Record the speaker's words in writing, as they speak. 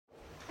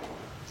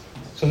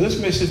So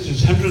this message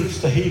is Hindrance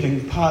to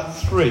Healing, Part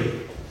 3.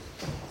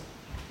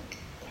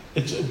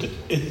 It's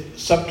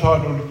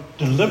subtitled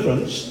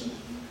Deliverance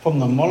from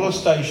the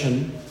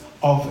Molestation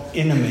of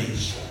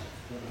Enemies.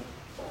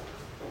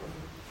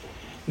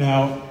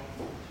 Now,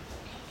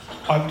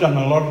 I've done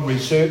a lot of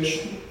research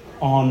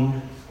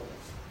on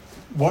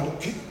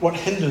what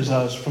hinders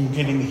us from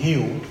getting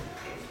healed,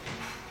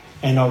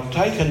 and I've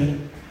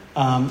taken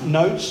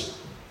notes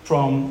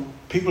from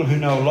people who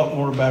know a lot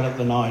more about it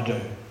than I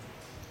do.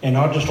 And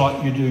I'd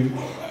like you to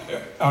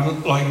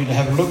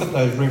have a look at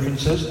those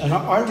references. And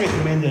I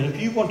recommend that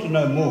if you want to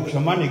know more, because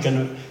I'm only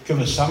going to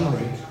give a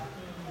summary,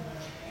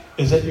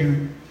 is that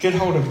you get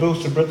hold of Bill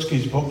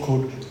Subritsky's book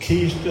called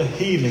Keys to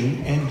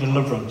Healing and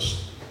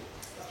Deliverance.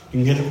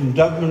 You can get it from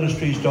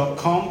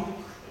doveministries.com.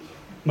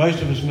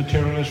 Most of his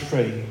material is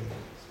free.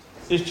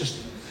 Let's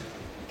just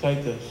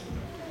take this.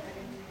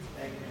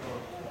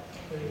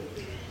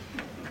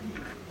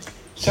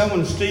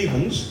 Selwyn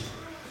Stevens,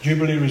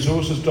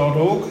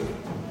 JubileeResources.org.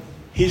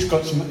 He's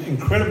got some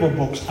incredible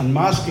books: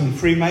 Unmasking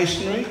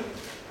Freemasonry,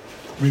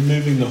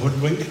 Removing the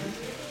Hoodwink;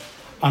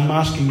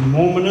 Unmasking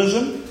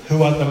Mormonism,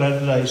 Who Are the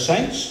Latter-day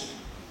Saints;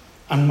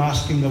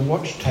 Unmasking the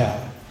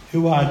Watchtower,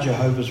 Who Are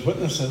Jehovah's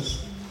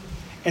Witnesses;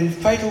 and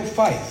Fatal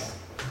Faith,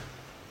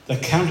 The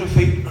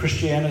Counterfeit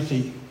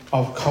Christianity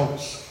of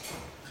Cults.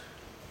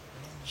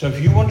 So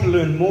if you want to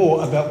learn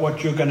more about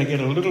what you're going to get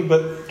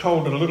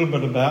told a little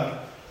bit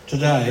about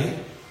today,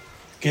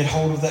 get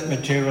hold of that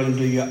material and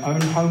do your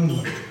own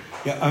homework,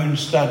 your own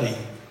study.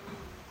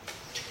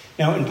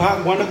 Now, in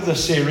part 1 of the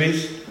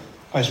series,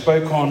 I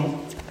spoke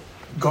on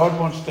God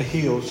wants to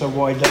heal, so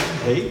why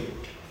doesn't he?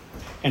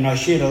 And I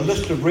shared a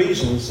list of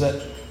reasons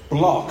that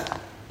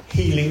block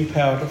healing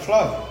power to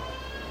flow.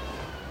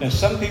 Now,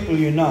 some people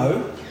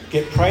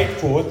get prayed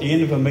for at the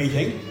end of a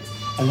meeting,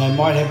 and they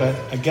might have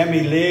a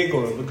gammy leg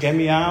or a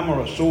gammy arm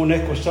or a sore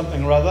neck or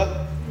something or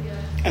other,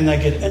 and they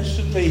get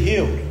instantly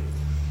healed.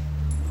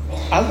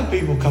 Other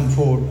people come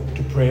forward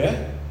to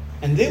prayer,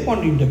 and they're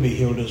wanting to be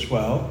healed as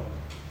well,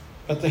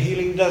 but the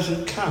healing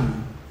doesn't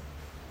come.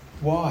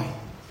 Why?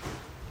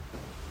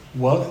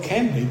 Well, it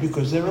can be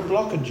because there are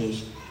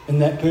blockages in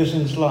that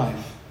person's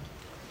life.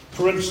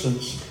 For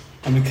instance,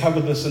 and we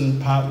covered this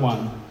in part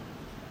 1,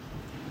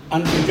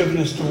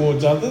 unforgiveness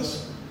towards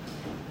others.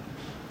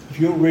 If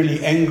you're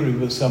really angry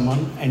with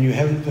someone and you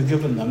haven't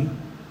forgiven them,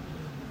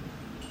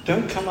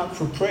 don't come up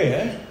for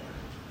prayer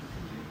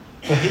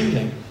for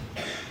healing,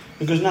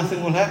 because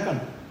nothing will happen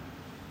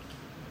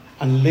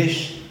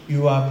unless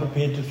you are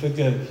prepared to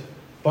forgive. The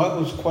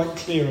Bible's quite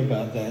clear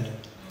about that.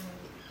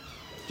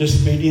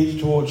 Disobedience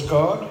towards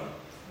God.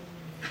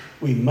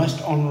 We must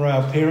honour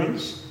our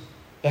parents.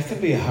 That can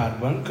be a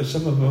hard one, because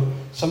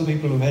some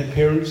people have had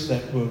parents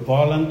that were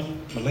violent,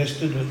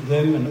 molested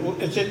them,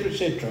 and etc.,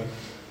 etc.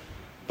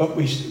 But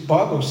the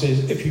Bible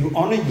says if you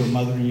honour your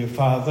mother and your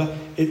father,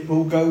 it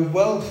will go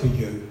well for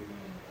you.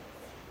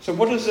 So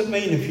what does it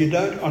mean if you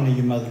don't honour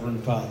your mother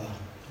and father?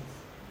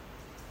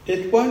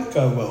 It won't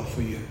go well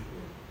for you.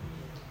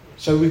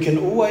 So we can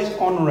always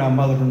honour our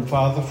mother and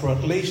father for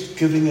at least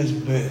giving us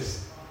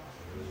birth.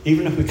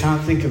 Even if we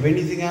can't think of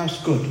anything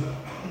else good,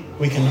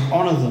 we can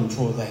honour them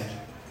for that.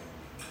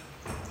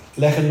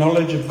 Lack of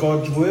knowledge of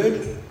God's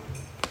word.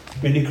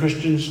 Many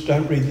Christians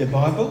don't read their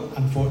Bible,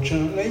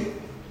 unfortunately,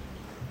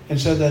 and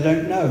so they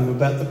don't know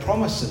about the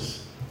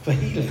promises for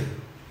healing.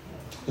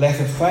 Lack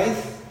of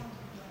faith.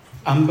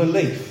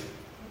 Unbelief.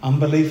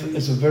 Unbelief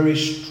is a very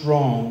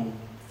strong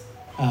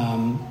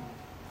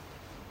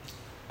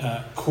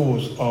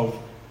cause of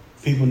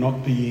people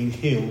not being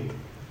healed.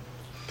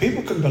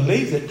 People can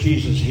believe that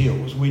Jesus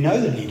heals. We know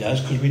that he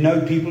does, because we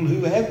know people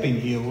who have been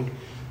healed,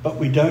 but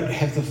we don't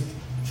have the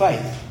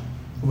faith.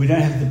 We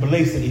don't have the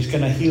belief that he's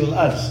going to heal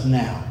us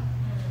now.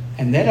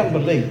 And that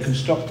unbelief can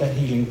stop that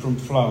healing from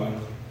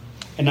flowing.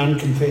 And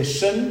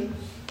unconfessed sin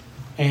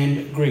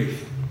and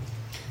grief.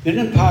 Then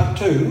in part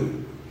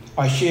 2,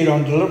 I shared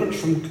on deliverance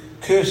from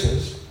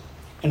curses,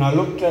 and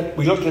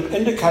we looked at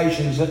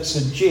indications that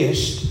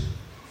suggest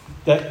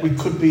that we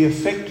could be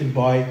affected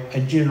by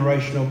a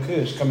generational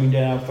curse coming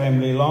down our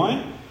family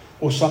line,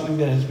 or something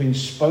that has been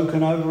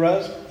spoken over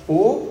us,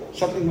 or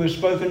something we've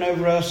spoken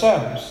over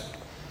ourselves.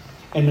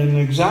 And an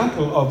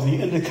example of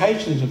the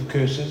indications of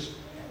curses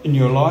in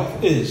your life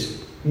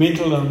is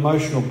mental and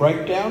emotional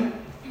breakdown,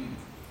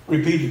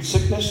 repeated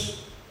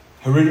sickness,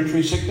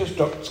 hereditary sickness,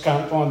 doctors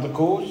can't find the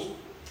cause,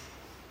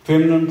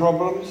 feminine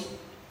problems,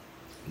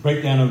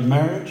 breakdown of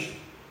marriage,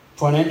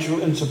 financial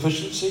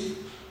insufficiency.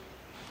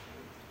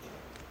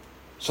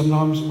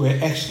 Sometimes we're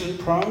accident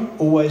prone,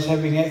 always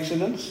having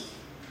accidents.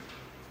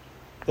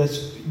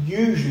 That's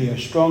usually a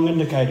strong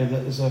indicator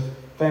that there's a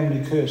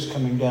family curse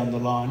coming down the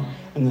line,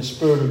 and the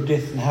spirit of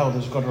death and hell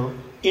has got an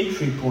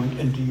entry point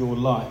into your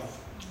life,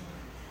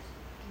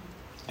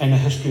 and a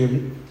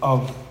history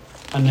of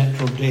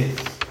unnatural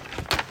death.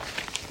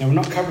 Now, we're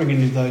not covering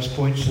any of those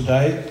points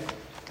today,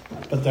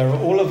 but they're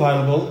all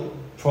available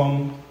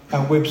from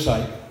our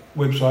website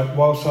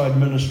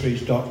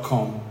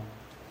wildsideministries.com.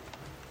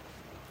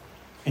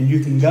 And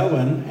you can go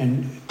in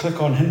and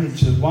click on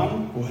Hindrances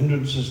 1 or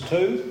Hindrances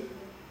 2.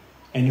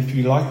 And if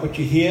you like what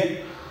you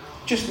hear,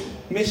 just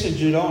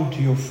message it on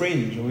to your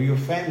friends or your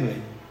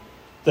family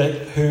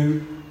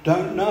who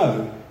don't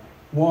know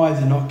why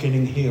they're not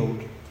getting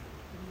healed.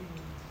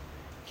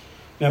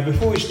 Now,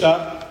 before we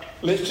start,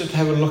 let's just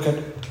have a look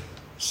at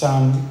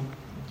Psalm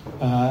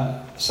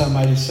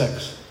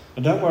 86.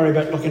 Now, don't worry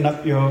about looking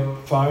up your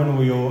phone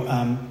or your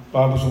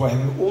Bibles or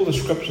whatever. All the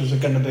scriptures are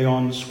going to be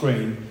on the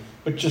screen,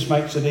 which just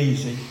makes it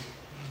easy.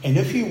 And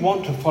if you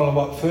want to follow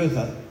up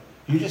further,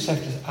 you just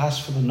have to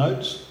ask for the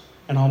notes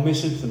and I'll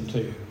message them to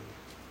you.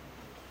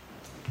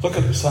 Look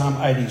at Psalm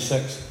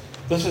 86.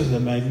 This is the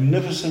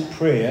magnificent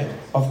prayer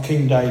of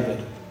King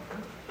David.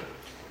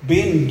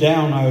 Bend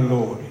down, O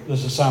Lord.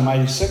 This is Psalm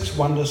 86,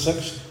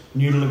 1-6,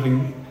 New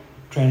Living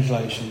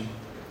Translation.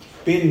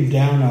 Bend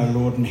down, O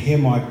Lord, and hear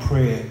my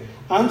prayer.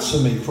 Answer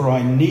me, for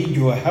I need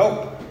your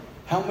help.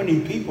 How many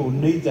people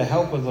need the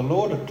help of the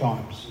Lord at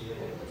times?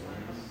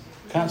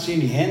 Can't see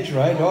any hands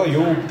raised. Oh,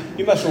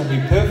 you must all be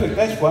perfect.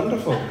 That's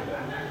wonderful.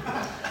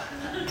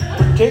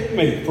 Protect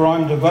me, for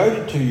I'm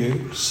devoted to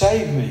you.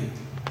 Save me,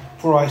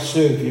 for I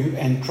serve you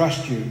and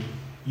trust you.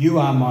 You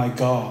are my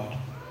God.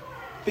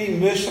 Be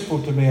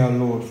merciful to me, O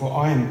Lord, for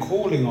I am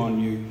calling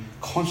on you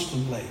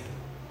constantly.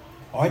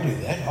 I do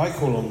that. I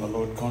call on the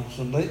Lord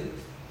constantly.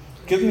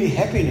 Give me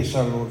happiness,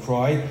 O Lord,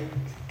 for I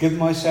give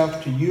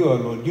myself to you, O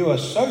Lord. You are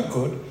so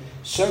good,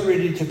 so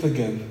ready to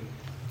forgive,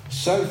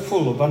 so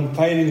full of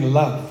unfailing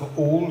love for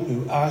all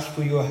who ask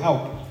for your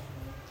help.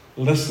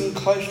 Listen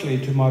closely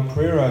to my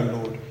prayer, O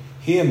Lord.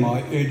 Hear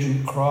my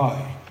urgent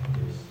cry.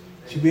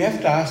 See, we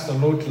have to ask the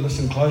Lord to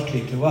listen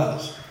closely to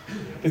us,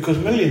 because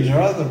millions of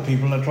other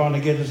people are trying to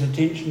get his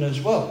attention as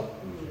well.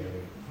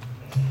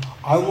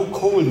 I will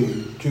call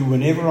you to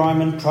whenever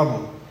I'm in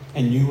trouble,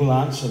 and you will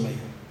answer me.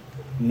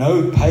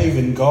 No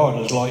pagan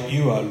god is like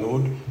you, O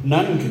Lord.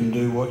 None can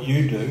do what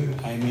you do.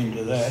 Amen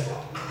to that.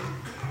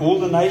 All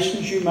the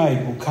nations you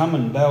made will come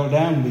and bow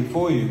down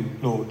before you,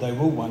 Lord. They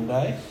will one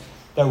day.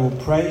 They will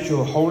praise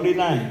your holy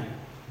name,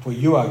 for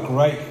you are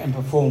great and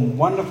perform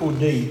wonderful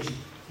deeds.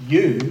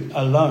 You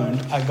alone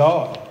are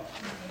God.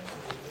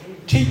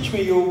 Teach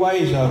me your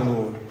ways, O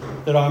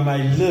Lord, that I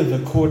may live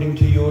according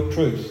to your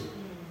truth.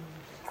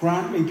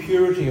 Grant me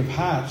purity of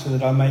heart so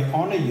that I may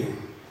honour you.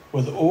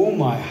 With all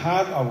my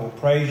heart I will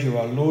praise you,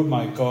 O Lord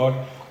my God.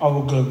 I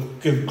will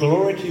give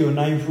glory to your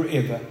name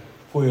forever,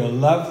 for your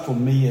love for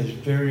me is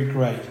very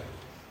great.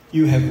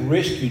 You have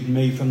rescued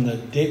me from the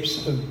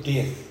depths of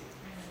death.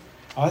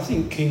 I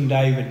think King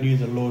David knew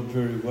the Lord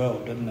very well,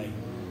 didn't he?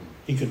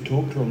 He could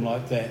talk to him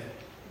like that.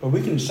 But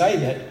we can say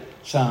that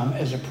psalm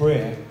as a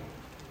prayer.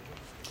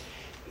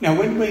 Now,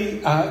 when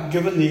we are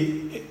given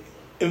the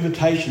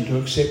invitation to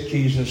accept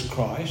Jesus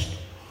Christ,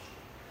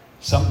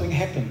 something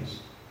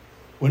happens.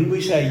 When we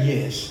say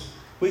yes,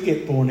 we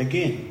get born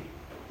again.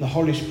 The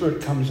Holy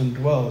Spirit comes and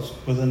dwells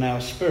within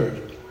our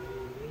spirit.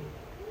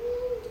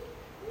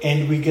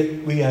 And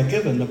we are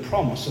given the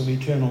promise of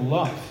eternal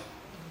life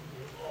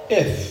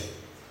if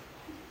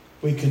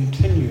we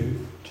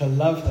continue to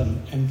love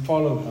him and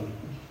follow him.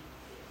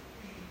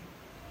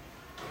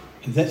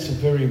 And that's a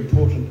very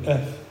important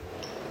if.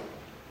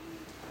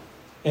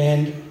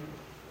 And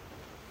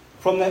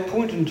from that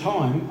point in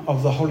time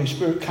of the Holy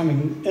Spirit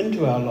coming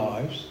into our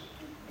lives,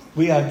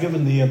 we are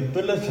given the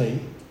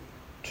ability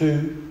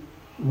to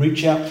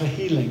reach out for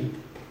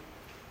healing,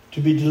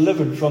 to be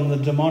delivered from the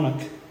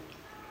demonic,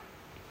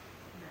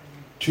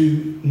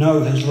 to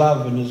know his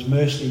love and his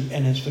mercy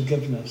and his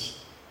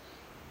forgiveness.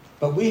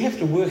 But we have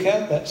to work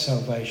out that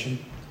salvation.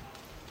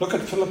 Look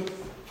at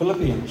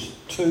Philippians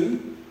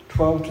 2,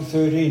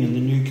 12-13 in the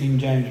New King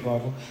James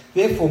Bible.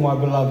 Therefore, my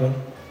beloved,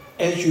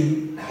 as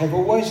you have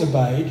always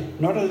obeyed,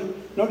 not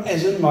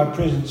as in my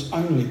presence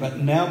only, but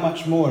now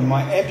much more in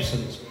my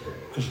absence,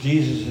 because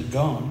Jesus had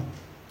gone,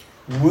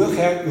 work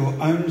out your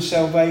own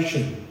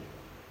salvation.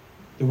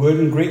 The word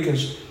in Greek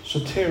is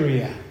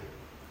soteria,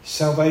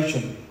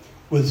 salvation,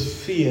 with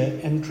fear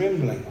and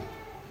trembling.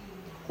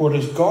 For it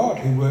is God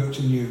who works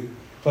in you,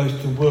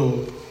 both to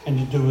will and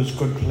to do his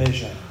good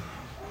pleasure.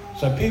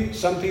 So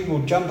some people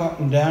jump up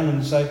and down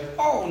and say,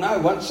 oh no,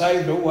 once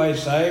saved,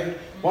 always saved.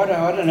 I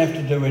don't have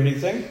to do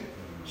anything.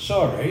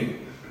 Sorry,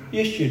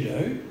 yes you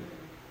do.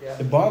 Yeah.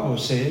 The Bible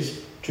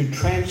says to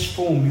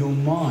transform your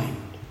mind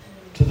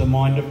to the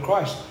mind of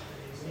Christ.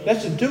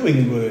 That's a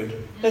doing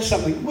word. That's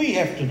something we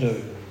have to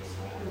do.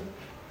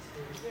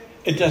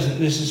 It doesn't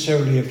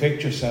necessarily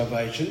affect your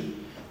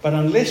salvation, but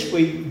unless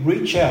we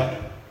reach out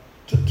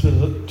to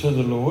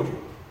the Lord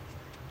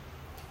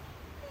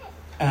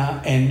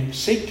and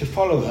seek to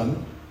follow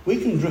him, we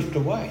can drift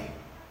away.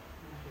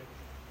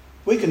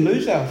 We can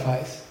lose our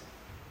faith.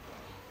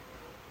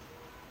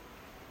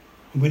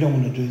 We don't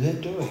want to do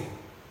that, do we?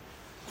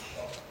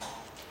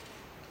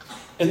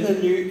 In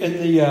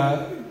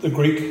the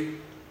Greek,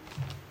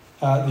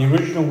 the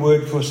original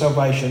word for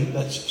salvation,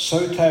 that's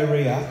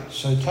soteria.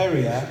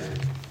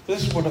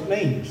 This is what it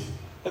means.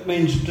 It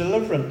means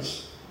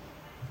deliverance,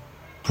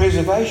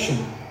 preservation,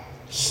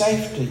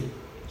 safety,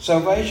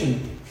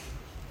 salvation.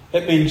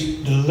 It means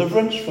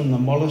deliverance from the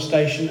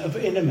molestation of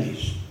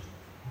enemies.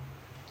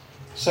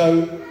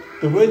 So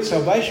the word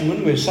salvation,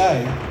 when we're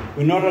saved,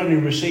 we not only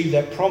receive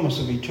that promise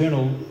of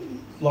eternal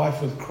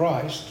life with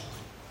Christ,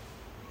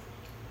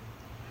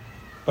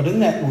 but in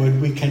that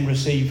word we can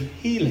receive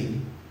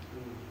healing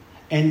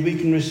and we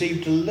can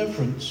receive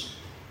deliverance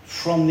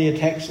from the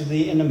attacks of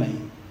the enemy.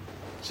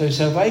 So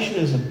salvation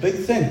is a big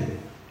thing.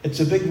 It's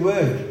a big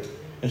word.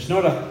 It's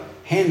not a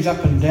hands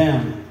up and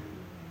down.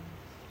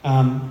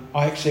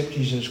 I accept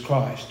Jesus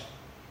Christ.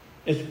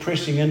 It's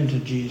pressing into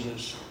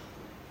Jesus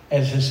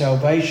as his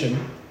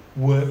salvation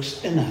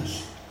works in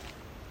us.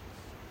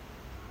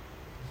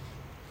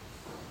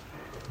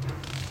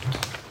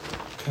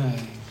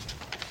 Okay.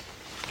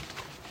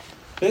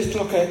 Let's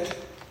look at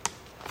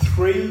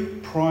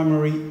 3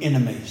 primary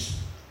enemies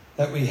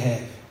that we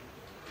have.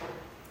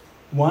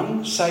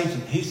 1,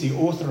 Satan. He's the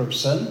author of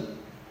sin.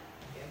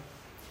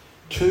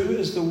 2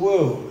 is the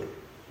world.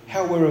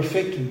 How we're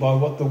affected by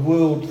what the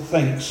world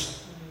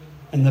thinks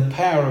and the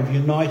power of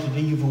united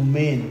evil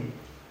men.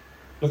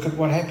 Look at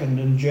what happened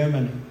in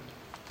Germany.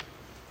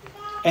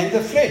 And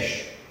the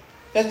flesh.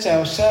 That's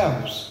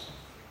ourselves.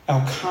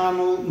 Our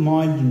carnal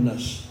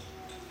mindedness.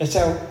 It's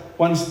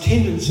one's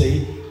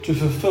tendency to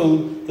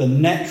fulfill the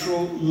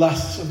natural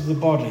lusts of the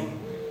body.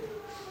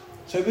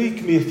 So we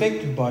can be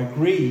affected by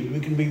greed,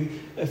 we can be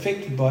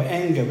affected by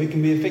anger, we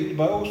can be affected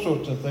by all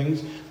sorts of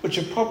things which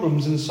are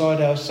problems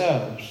inside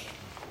ourselves.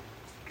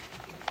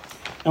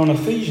 Now in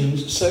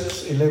Ephesians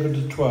 6, 11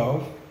 to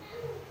 12,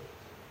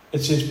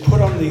 it says,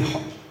 put on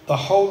the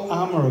whole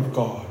armour of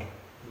God,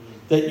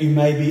 that you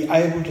may be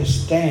able to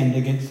stand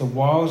against the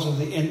wiles of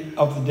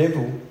the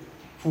devil,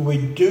 for we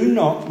do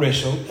not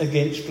wrestle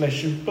against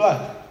flesh and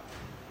blood.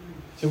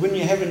 So when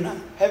you're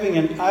having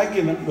an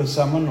argument with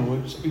someone,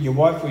 or your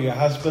wife or your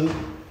husband,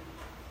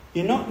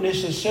 you're not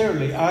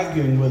necessarily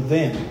arguing with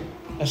them.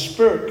 A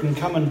spirit can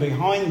come in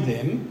behind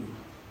them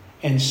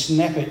and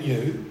snap at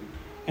you,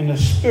 and a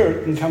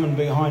spirit can come in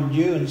behind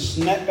you and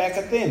snap back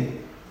at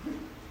them.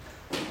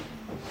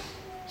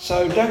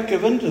 So don't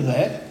give in to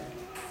that.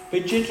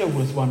 Be gentle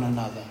with one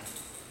another.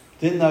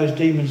 Then those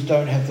demons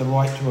don't have the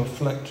right to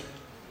afflict.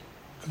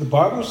 The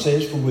Bible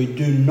says, for we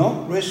do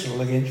not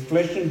wrestle against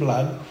flesh and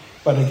blood,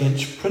 but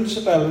against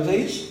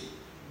principalities,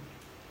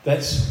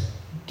 that's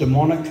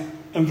demonic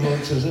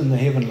influences in the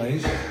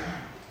heavenlies,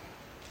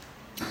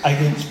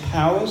 against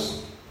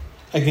powers,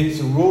 against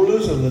the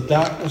rulers of the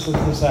darkness of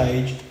this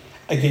age,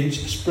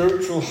 against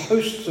spiritual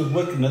hosts of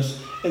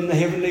wickedness in the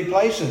heavenly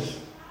places.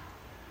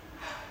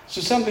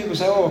 So some people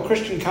say, a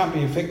Christian can't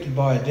be affected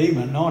by a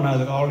demon. No,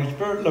 the Holy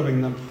Spirit living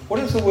in them. What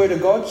does the Word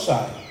of God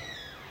say?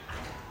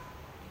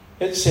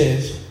 It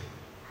says,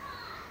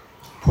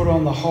 put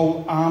on the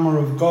whole armour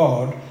of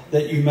God,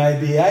 that you may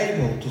be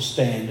able to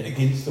stand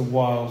against the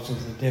wiles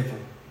of the devil.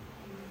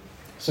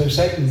 So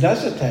Satan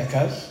does attack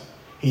us.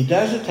 He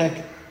does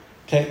attack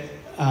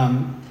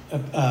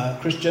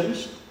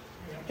Christians.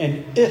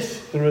 And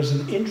if there is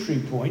an entry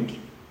point,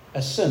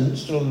 a sin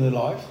still in their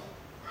life,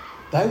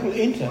 they will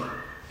enter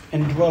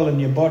and dwell in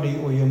your body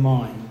or your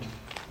mind.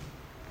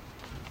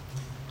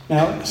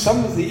 Now,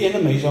 some of the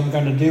enemies I'm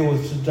going to deal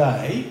with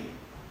today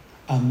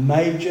are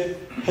major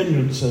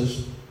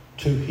hindrances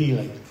to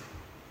healing.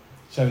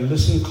 So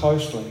listen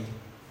closely.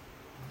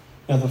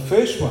 Now the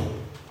first one,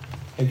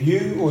 have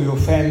you or your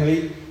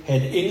family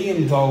had any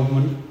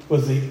involvement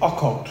with the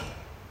occult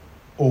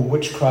or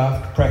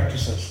witchcraft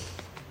practices?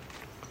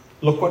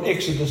 Look what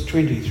Exodus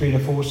 20,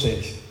 3-4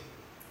 says.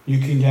 New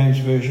King James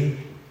Version.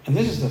 And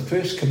this is the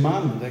first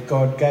commandment that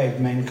God gave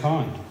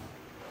mankind.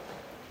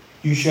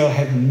 You shall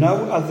have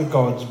no other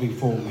gods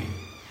before me.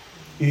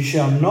 You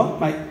shall not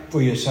make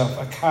for yourself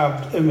a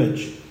carved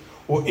image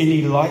or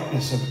any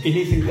likeness of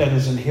anything that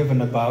is in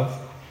heaven above,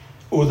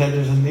 or that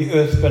is in the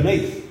earth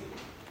beneath,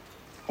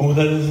 or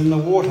that is in the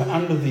water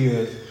under the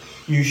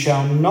earth. You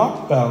shall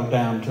not bow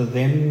down to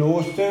them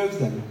nor serve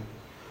them.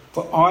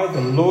 For I,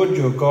 the Lord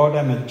your God,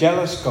 am a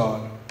jealous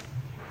God,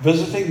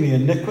 visiting the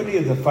iniquity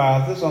of the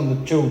fathers on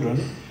the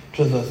children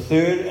to the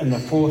 3rd and the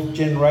 4th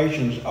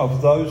generations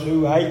of those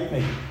who hate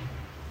me,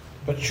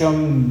 but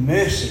showing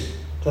mercy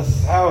to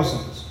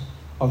thousands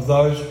of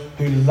those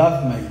who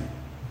love me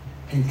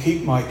and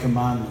keep my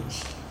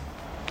commandments.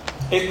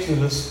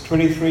 Exodus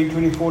 23,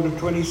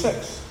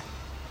 24-26.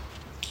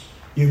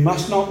 You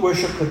must not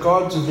worship the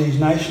gods of these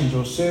nations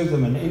or serve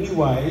them in any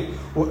way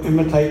or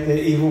imitate their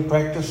evil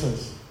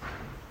practices.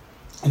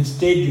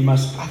 Instead, you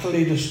must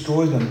utterly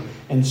destroy them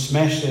and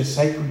smash their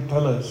sacred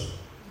pillars.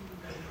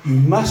 You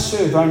must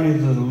serve only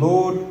the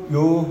Lord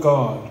your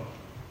God.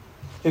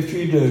 If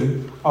you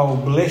do, I will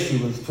bless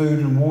you with food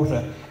and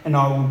water, and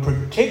I will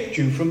protect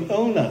you from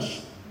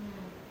illness.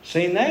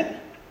 Seen that?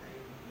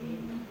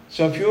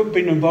 So if you've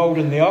been involved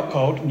in the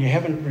occult and you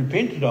haven't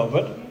repented of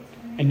it,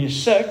 and you're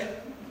sick,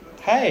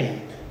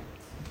 hey,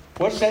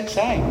 what's that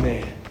saying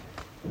there?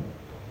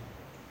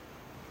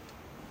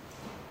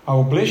 I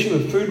will bless you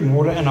with food and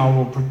water, and I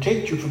will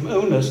protect you from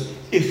illness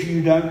if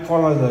you don't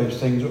follow those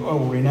things or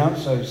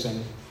renounce those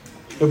things.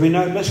 There'll be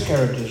no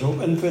miscarriages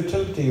or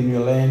infertility in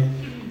your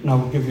land, and I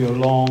will give you a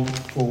long,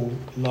 full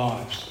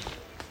lives.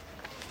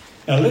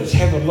 Now let's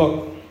have a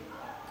look.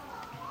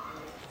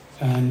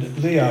 And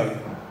Leo,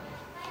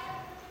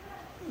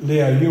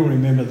 you'll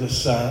remember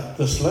this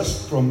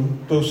list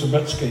from Bill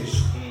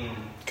Sabitsky's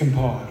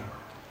compiled.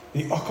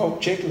 The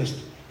occult checklist.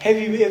 Have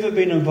you ever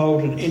been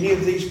involved in any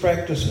of these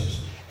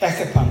practices?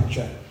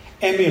 Acupuncture,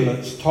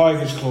 amulets,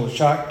 tiger's claw,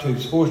 shark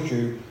tooth,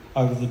 horseshoe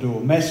over the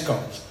door,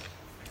 mascots,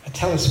 a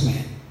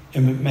talisman,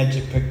 a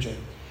magic picture,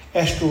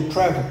 astral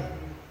travel,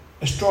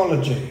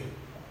 astrology,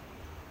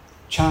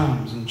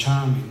 charms and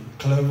charming,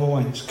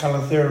 clairvoyance,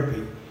 colour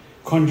therapy,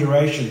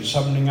 conjuration,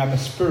 summoning up a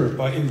spirit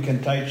by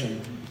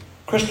incantation,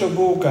 crystal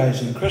ball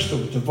gazing,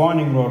 crystals,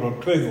 divining rod or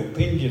twig or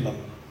pendulum.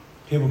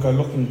 People go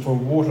looking for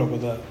water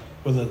with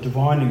a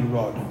divining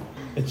rod.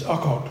 It's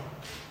occult,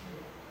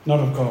 not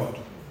of God.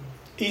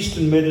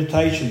 Eastern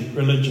meditation,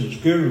 religions,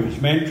 gurus,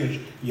 mantras,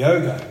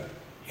 yoga.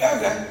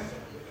 Yoga?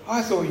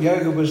 I thought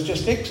yoga was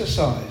just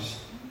exercise.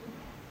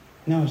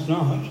 No, it's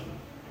not.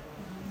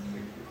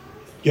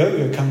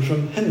 Yoga comes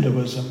from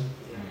Hinduism.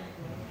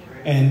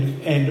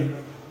 And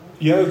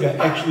yoga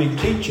actually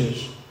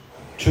teaches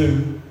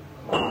to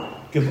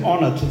give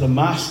honour to the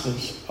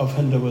masters of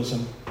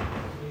Hinduism.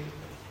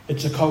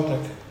 It's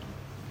occultic.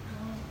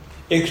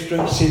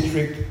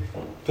 Extrasensory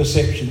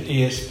perception,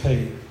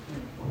 ESP.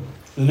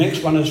 The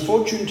next one is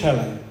fortune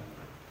telling.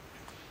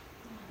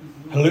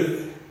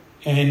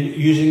 And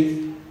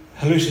using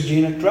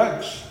hallucinogenic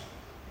drugs.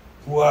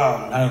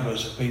 Wow, none of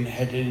us have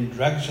had any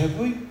drugs, have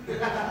we?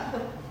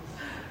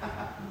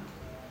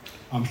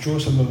 I'm sure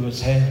some of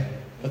us have,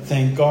 but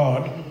thank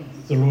God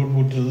the Lord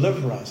will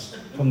deliver us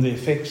from the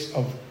effects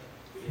of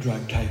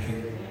drug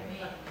taking.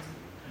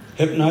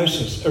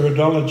 Hypnosis,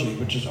 iridology,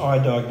 which is eye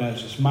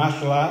diagnosis,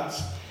 martial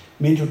arts,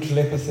 mental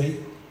telepathy,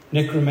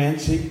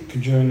 necromancy,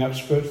 conjuring up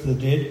spirits of the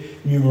dead,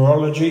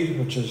 numerology,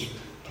 which is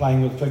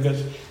playing with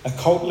figures,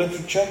 occult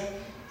literature,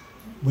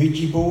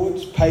 Ouija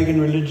boards, pagan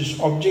religious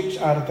objects,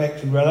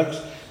 artefacts and relics,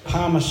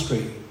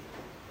 palmistry,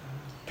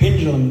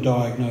 pendulum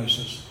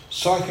diagnosis,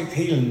 psychic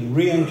healing,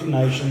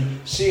 reincarnation,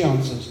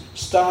 seances,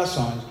 star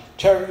signs,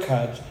 tarot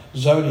cards,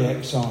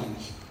 zodiac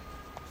signs.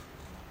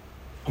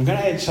 I'm going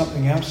to add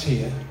something else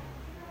here.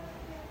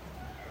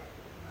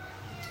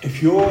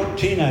 If your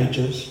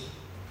teenagers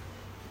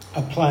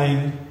are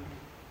playing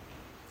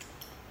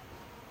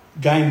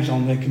games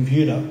on their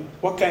computer,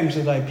 what games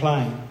are they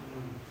playing?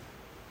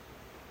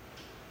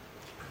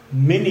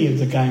 Many of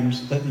the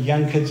games that the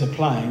young kids are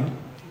playing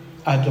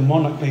are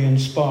demonically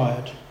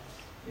inspired.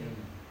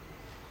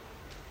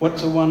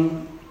 What's the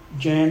one,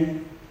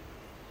 Jan,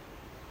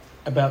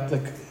 about the...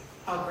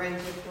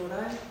 Grand Theft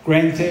Auto.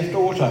 Grand Theft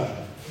Auto.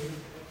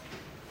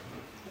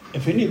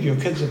 If any of your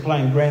kids are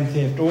playing Grand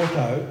Theft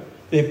Auto,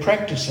 they're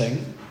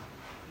practicing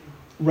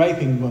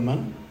raping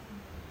women,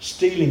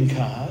 stealing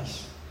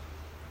cars,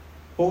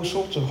 all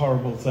sorts of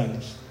horrible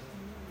things.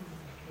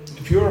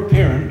 If you're a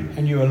parent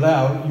and you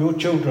allow your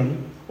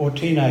children or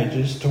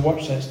teenagers to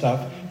watch that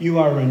stuff, you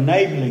are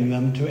enabling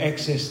them to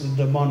access the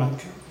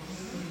demonic.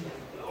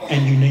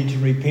 And you need to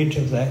repent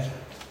of that.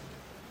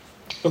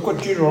 Look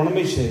what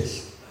Deuteronomy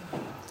says.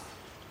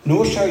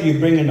 Nor shall you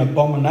bring an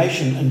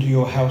abomination into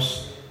your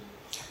house,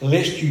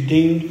 lest you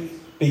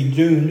be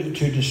doomed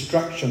to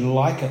destruction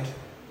like it.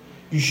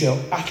 You shall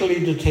utterly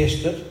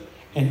detest it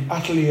and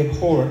utterly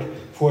abhor it,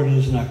 for it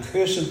is an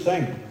accursed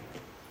thing.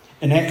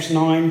 In Acts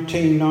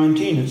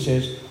 19:19 it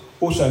says,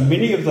 also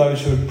many of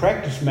those who had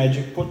practiced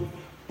magic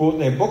brought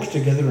their books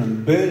together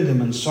and burned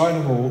them in the sight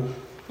of all,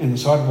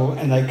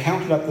 and they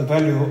counted up the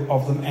value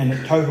of them, and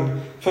it totaled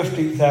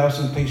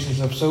 50,000 pieces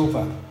of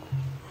silver.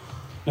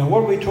 Now,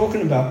 what are we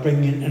talking about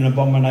bringing an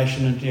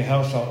abomination into your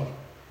household?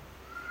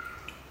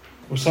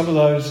 Well, some of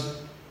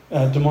those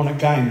demonic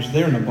games,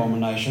 they're an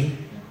abomination.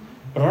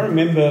 But I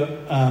remember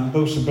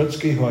Bill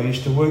Sabitsky, who I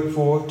used to work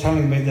for,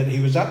 telling me that he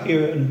was up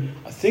here in,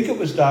 I think it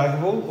was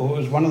Dargaville, or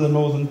it was one of the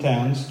northern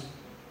towns,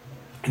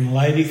 and a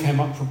lady came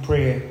up for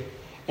prayer,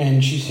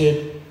 and she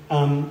said,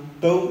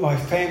 Bill, my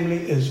family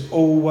is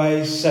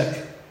always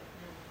sick.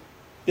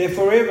 They've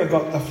forever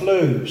got the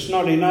flu,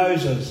 snotty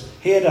noses,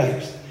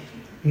 headaches,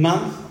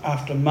 month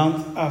after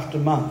month after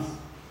month.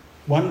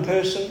 One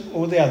person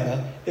or the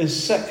other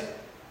is sick.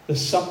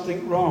 There's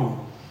something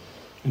wrong.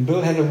 And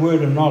Bill had a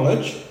word of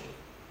knowledge.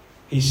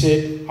 He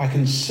said, I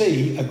can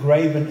see a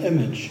graven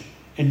image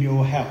in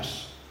your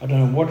house. I don't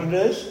know what it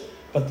is,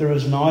 but there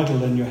is an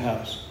idol in your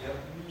house. Yep.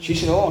 She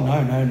said, oh, no,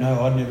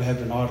 I'd never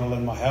have an idol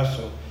in my house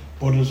or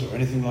Buddhas or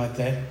anything like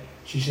that.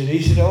 He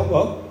said, oh,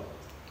 well,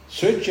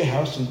 search your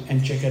house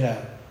and check it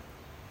out.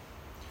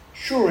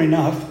 Sure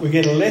enough, we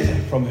get a letter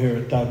from her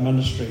at Dove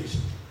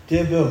Ministries.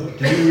 Dear Bill,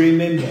 do you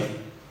remember?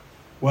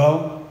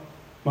 Well,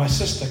 my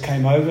sister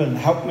came over and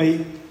helped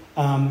me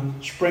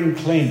spring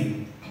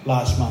clean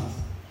last month.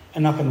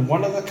 And up in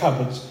one of the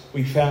cupboards,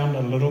 we found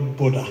a little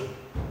Buddha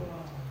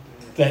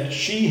that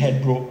she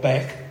had brought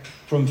back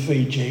from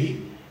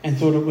Fiji and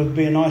thought it would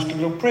be a nice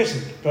little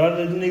present. But I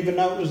didn't even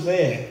know it was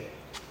there.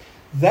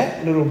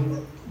 That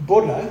little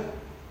Buddha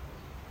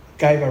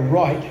gave a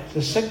right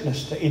to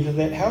sickness to enter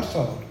that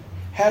household.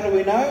 How do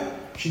we know?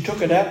 she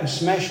took it out and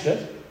smashed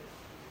it,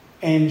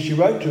 and she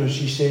wrote to us,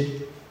 she said,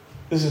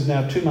 this is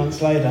now 2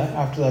 months later,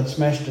 after they'd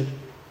smashed it,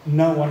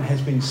 no one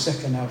has been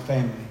sick in our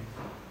family.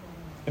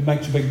 It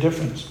makes a big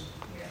difference.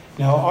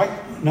 Now, I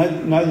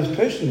know this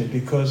personally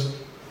because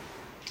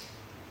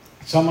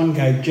someone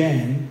gave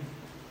Jan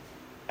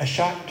a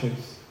shark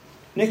tooth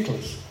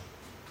necklace.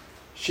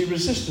 She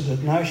resisted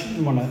it. No, she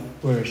didn't want to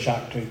wear a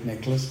shark tooth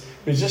necklace.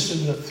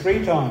 Resisted it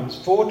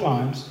 4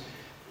 times,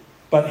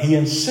 but he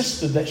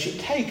insisted that she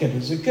take it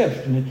as a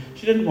gift. And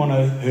she didn't want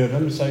to hurt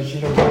him, so she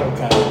said,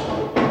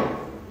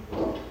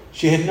 okay.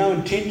 She had no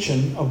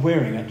intention of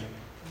wearing it.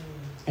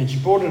 And she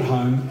brought it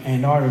home,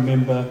 and I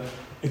remember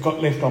it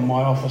got left on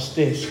my office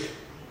desk.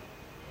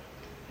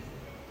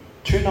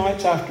 2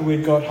 nights after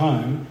we'd got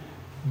home,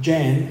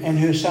 Jan and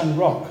her son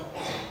Rock,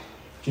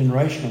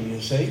 generational you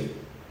see,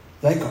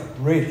 they got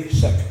really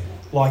sick,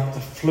 like the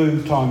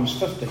flu times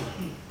 50.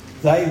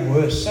 They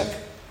were sick.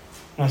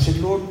 And I said,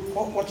 Lord,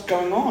 what's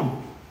going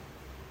on?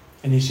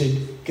 And he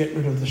said, get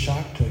rid of the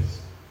shark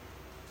tooth.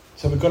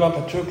 So we got up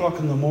at 2 o'clock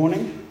in the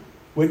morning,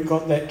 we'd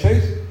got that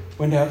tooth,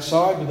 went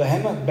outside with a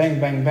hammer, bang,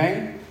 bang,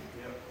 bang,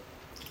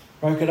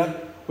 broke it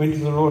up, went to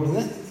the Lord.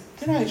 And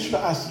then I sort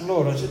of asked the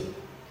Lord, I said,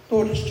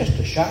 Lord, it's just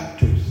a shark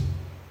tooth.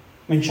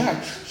 I mean,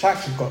 sharks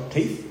have got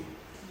teeth,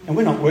 and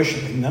we're not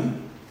worshipping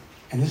them.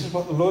 And this is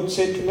what the Lord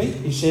said to me.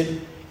 He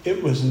said,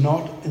 it was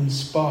not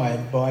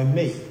inspired by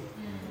me.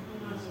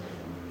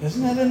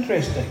 Isn't that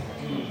interesting?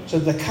 So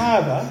the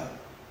carver,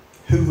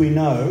 who we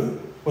know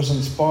was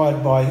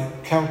inspired by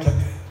Celtic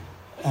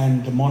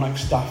and demonic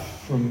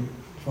stuff from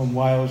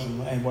Wales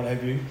and what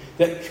have you,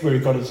 that's where he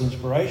got his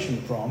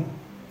inspiration from,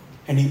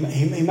 and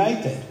he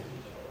made that.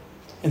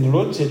 And the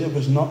Lord said it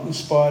was not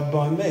inspired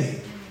by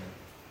me.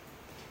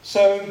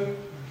 So,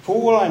 for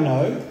all I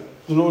know,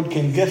 the Lord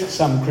can gift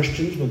some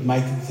Christians with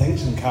making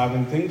things and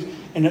carving things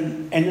and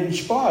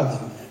inspire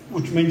them,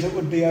 which means it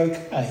would be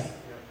okay,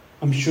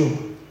 I'm sure.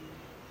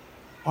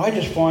 I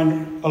just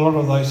find a lot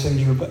of those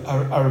things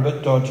are a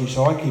bit dodgy,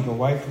 so I keep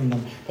away from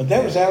them. But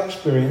that was our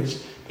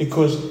experience,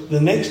 because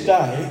the next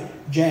day,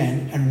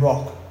 Jan and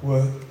Rock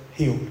were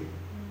healed.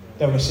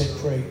 They were set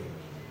free.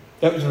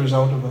 That was the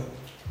result of it.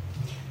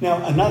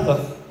 Now,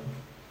 another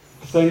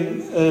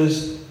thing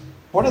is,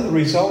 what are the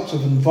results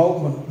of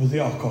involvement with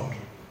the occult?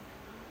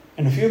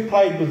 And if you've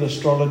played with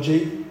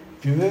astrology,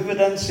 if you've ever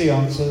done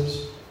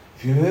seances,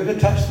 if you've ever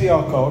touched the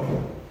occult,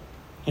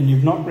 and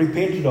you've not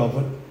repented of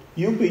it,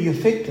 you'll be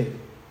affected.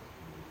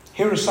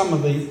 Here are some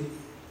of the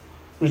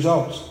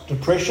results.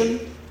 Depression,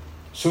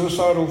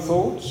 suicidal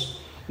thoughts,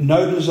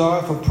 no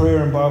desire for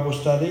prayer and Bible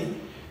study,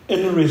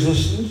 inner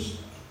resistance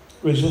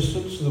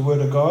to the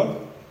Word of God,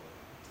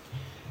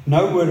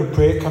 no word of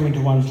prayer coming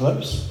to one's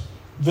lips,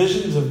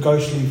 visions of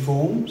ghostly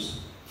forms,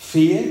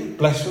 fear,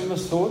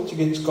 blasphemous thoughts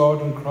against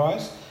God and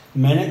Christ,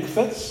 manic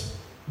fits,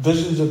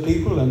 visions of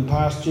people in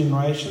past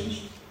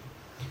generations,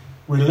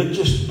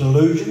 religious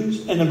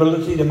delusions,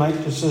 inability to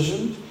make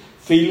decisions,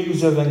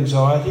 feelings of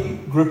anxiety,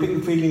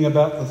 gripping feeling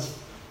about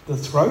the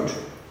throat,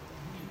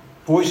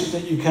 voices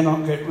that you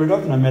cannot get rid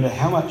of no matter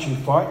how much you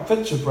fight,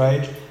 fits of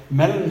rage,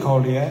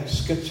 melancholia,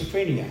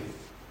 schizophrenia.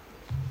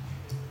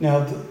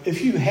 Now,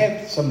 if you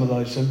have some of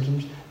those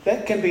symptoms,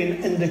 that can be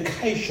an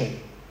indication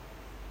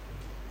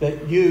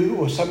that you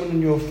or someone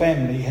in your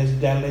family has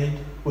dallied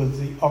with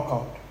the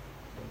occult.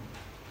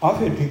 I've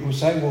heard people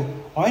say, well,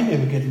 I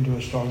never get into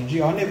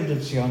astrology, I never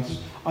did seances,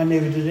 I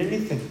never did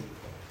anything.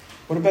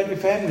 What about your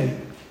family?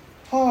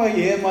 Oh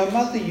yeah, my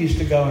mother used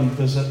to go and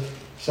visit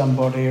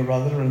somebody or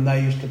other, and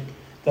they used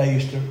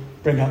to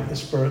bring up the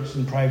spirits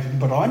and pray for them,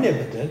 but I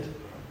never did.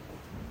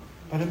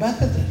 But her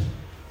mother did.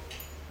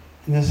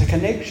 And there's a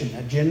connection,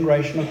 a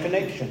generational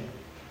connection.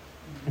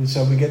 And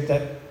so we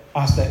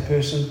ask that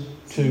person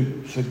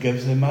to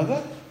forgive their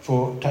mother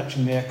for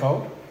touching the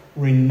occult,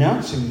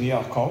 renouncing the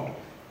occult,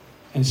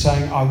 and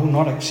saying, I will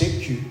not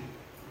accept you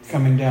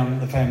coming down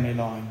the family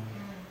line.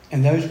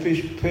 And those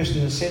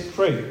person is set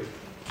free.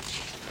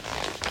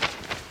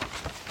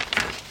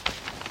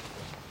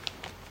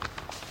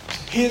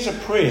 Here's a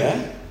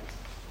prayer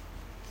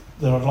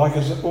that I'd like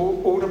us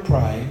all to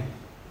pray.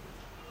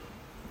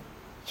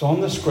 It's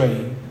on the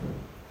screen.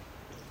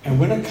 And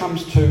when it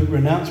comes to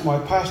renounce my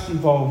past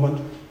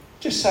involvement,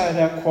 just say it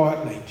out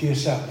quietly to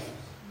yourself.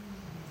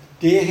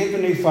 Dear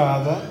Heavenly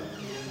Father,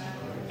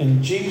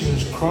 in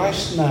Jesus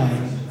Christ's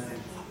name,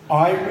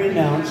 I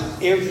renounce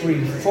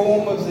every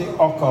form of the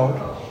occult,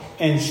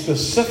 and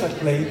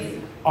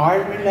specifically, I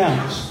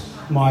renounce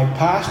my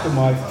past and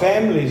my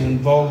family's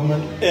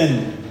involvement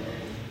in.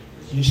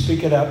 You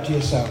speak it out to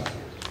yourself.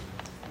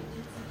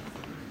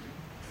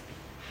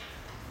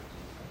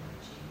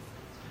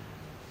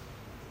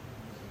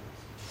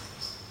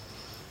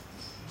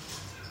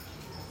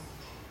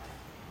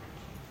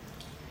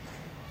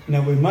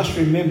 Now we must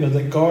remember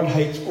that God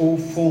hates all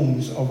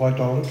forms of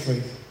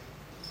idolatry.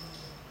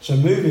 So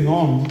moving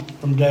on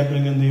from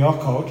dabbling in the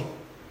occult,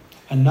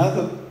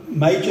 another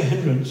major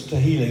hindrance to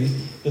healing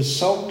is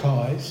soul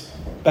ties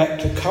back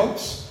to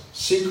cults,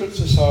 secret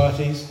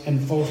societies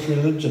and false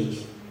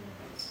religions.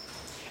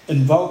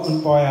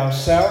 Involvement by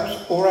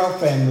ourselves or our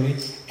family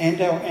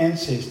and our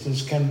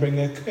ancestors can bring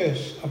a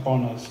curse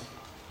upon us.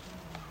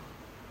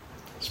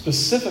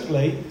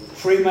 Specifically,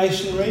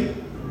 Freemasonry,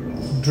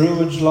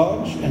 Druids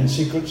Lodge and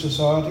secret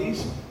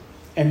societies,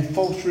 and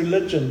false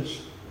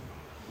religions.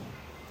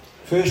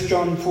 1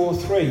 John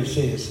 4:3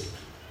 says,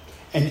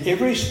 "And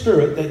every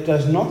spirit that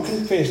does not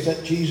confess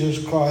that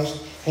Jesus Christ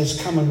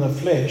has come in the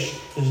flesh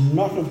is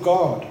not of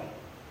God.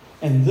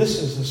 And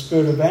this is the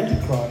spirit of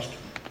Antichrist,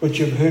 which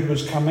you've heard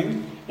was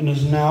coming and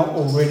is now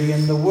already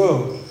in the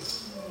world."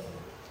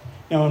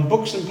 Now, in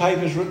books and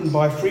papers written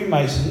by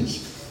Freemasons,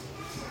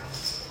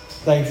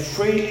 they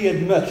freely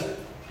admit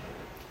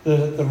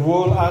the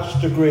Royal Arts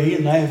degree,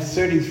 and they have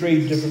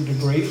 33 different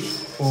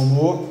degrees or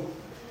more,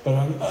 but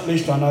at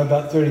least I know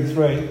about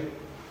 33.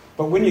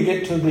 But when you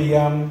get to the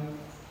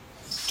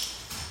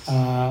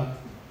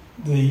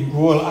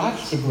Royal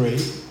Arts degree,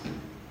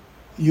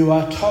 you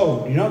are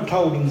told, you're not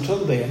told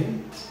until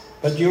then,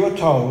 but you are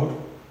told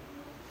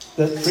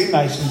that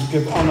Freemasons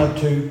give honour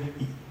to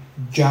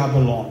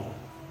Jahbalon.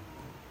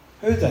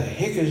 Who the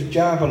heck is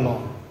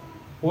Jahbalon?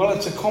 Well,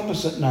 it's a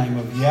composite name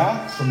of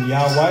Yah, from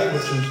Yahweh,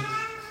 which is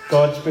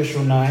God's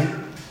special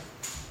name.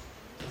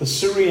 The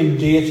Syrian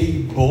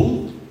deity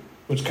Bull,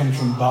 which comes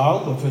from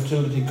Baal, the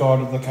fertility god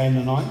of the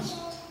Canaanites.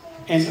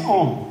 And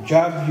On,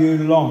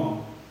 Jahbalon,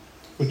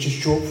 which is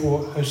short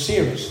for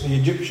Osiris, the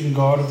Egyptian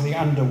god of the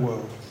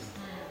underworld.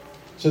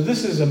 So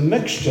this is a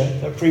mixture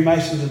that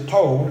Freemasons are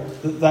told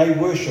that they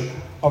worship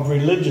of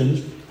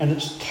religions, and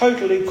it's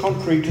totally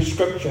contrary to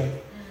Scripture,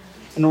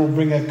 and it will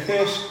bring a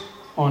curse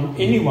on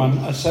anyone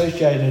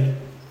associated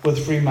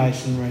with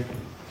Freemasonry.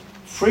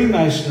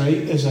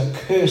 Freemasonry is a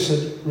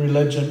cursed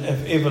religion,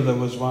 if ever there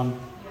was one.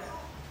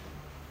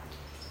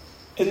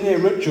 In their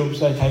rituals,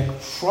 they take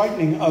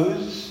frightening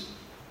oaths,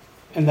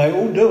 and they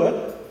all do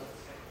it.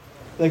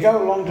 They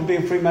go along to be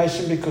a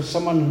Freemason because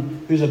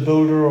someone who's a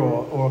builder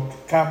or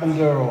a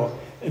carpenter or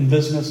in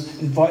business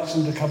invites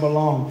them to come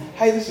along.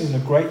 Hey, this is a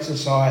great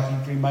society,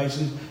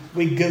 Freemasons.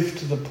 We give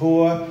to the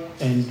poor,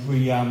 and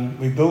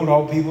we build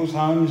old people's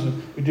homes,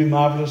 and we do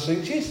marvellous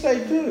things. Yes, they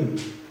do.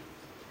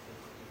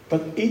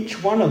 But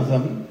each one of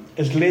them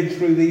is led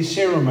through these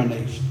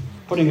ceremonies,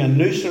 putting a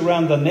noose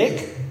around the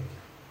neck,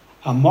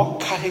 a mock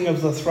cutting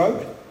of the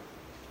throat,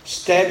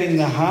 stabbing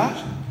the heart,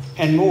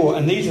 and more.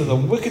 And these are the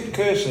wicked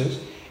curses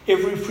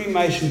every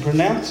Freemason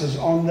pronounces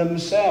on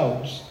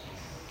themselves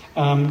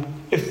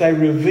if they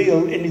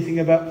reveal anything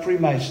about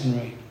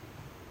Freemasonry.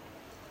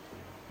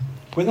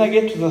 When they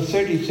get to the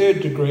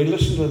 33rd degree,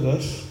 listen to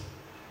this.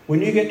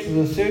 When you get to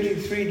the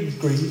 33rd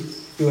degree,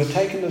 you are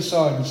taken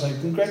aside and say,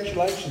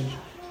 "Congratulations,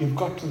 you've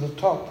got to the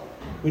top.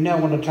 We now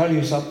want to tell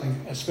you something,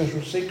 a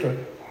special secret."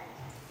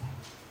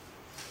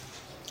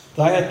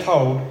 They are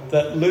told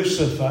that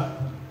Lucifer,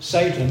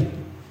 Satan,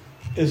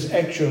 is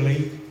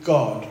actually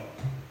God.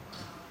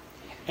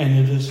 And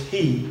it is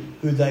he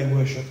who they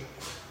worship.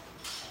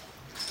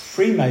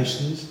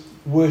 Freemasons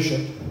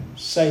worship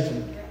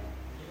Satan.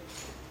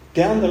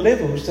 Down the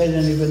levels, they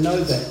don't even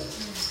know that.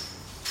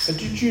 But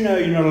did you know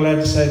you're not allowed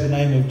to say the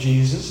name of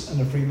Jesus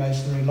in a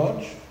Freemasonry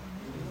lodge?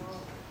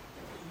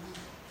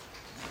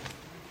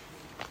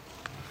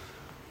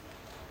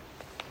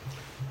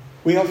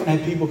 We often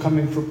have people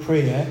coming for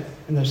prayer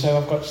and they say,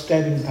 "I've got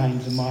stabbing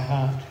pains in my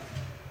heart.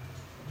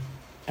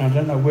 And I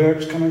don't know where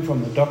it's coming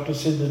from. The doctor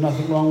said there's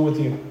nothing wrong with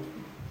you.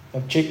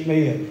 They've checked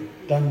me, and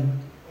done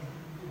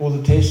all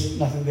the tests,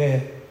 nothing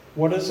there.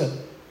 What is it?"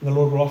 And the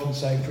Lord will often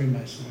say,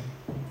 "Freemasonry."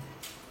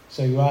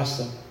 So you ask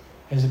them,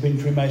 "Has there been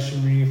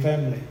Freemasonry in your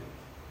family?"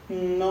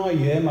 "No,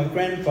 yeah, my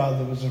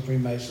grandfather was a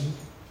Freemason."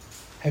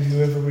 "Have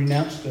you ever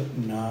renounced it?"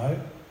 "No."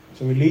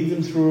 So we lead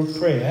them through a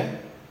prayer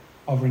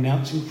of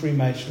renouncing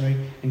Freemasonry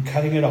and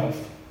cutting it off.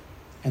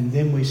 And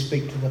then we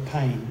speak to the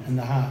pain in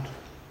the heart.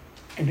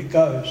 And it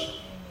goes.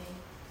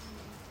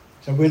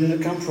 So where did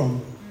it come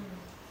from?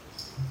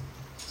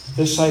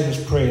 Let's say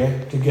this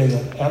prayer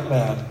together, out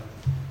loud.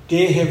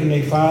 Dear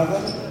Heavenly Father,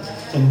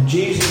 in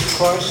Jesus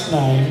Christ's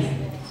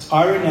name,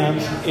 I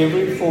renounce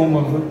every form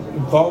of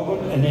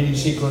involvement in any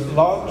secret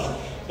lodge,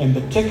 in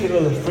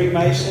particular the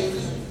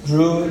Freemasons,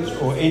 Druids,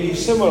 or any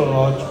similar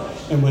lodge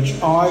in which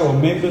I or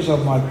members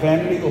of my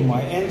family or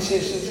my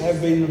ancestors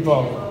have been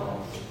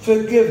involved.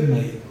 Forgive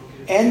me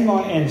and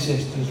my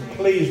ancestors,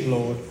 please,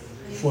 Lord,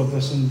 for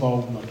this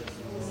involvement.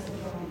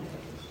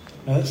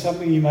 Now that's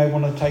something you may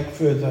want to take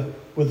further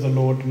with the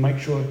Lord to make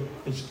sure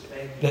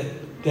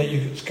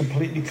it's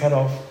completely cut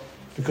off,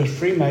 because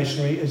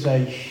Freemasonry is a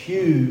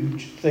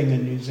huge thing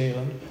in New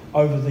Zealand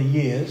over the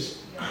years.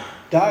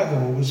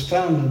 Dargaville was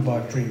founded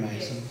by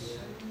Freemasons.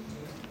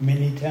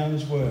 Many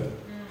towns were.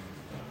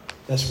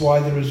 That's why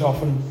there is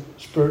often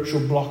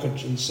spiritual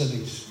blockage in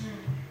cities.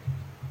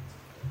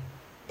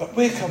 But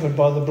we're covered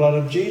by the blood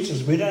of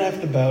Jesus. We don't have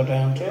to bow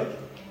down to it.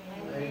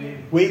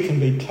 We can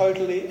be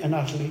totally and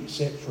utterly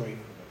set free.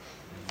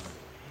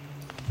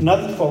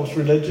 Another false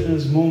religion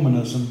is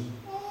Mormonism,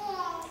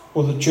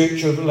 or the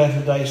Church of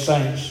Latter-day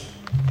Saints.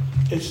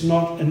 It's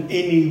not in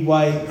any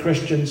way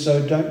Christian,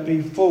 so don't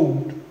be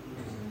fooled.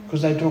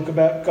 because they talk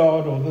about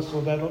God or this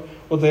or that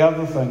or the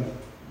other thing.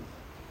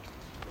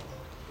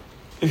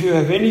 If you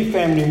have any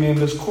family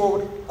members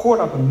caught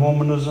up in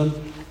Mormonism,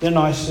 then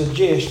I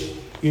suggest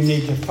you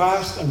need to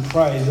fast and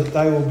pray that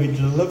they will be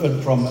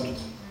delivered from it.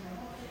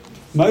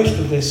 Most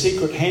of their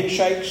secret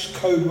handshakes,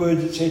 code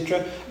words,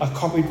 etc. are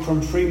copied from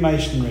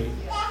Freemasonry.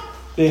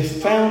 Their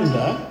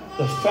founder,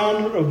 the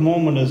founder of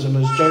Mormonism,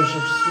 is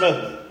Joseph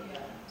Smith.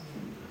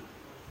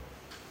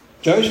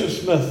 Joseph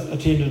Smith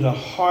attended a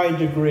high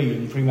degree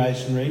in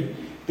Freemasonry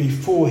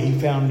before he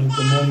founded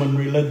the Mormon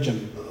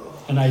religion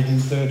in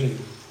 1830.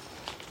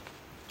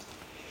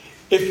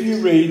 If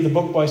you read the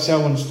book by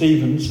Selwyn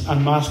Stevens,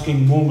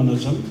 Unmasking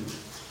Mormonism,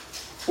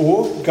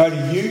 or go to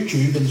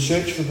YouTube and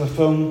search for the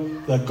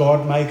film The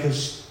God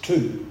Makers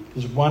 2.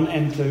 There's 1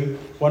 and 2.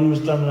 1 was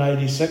done in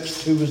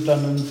 86, 2 was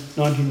done in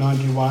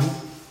 1991.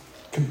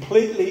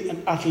 Completely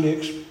and utterly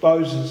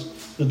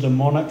exposes the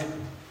demonic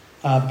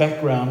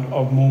background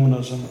of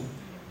Mormonism.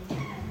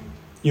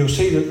 You'll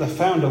see that the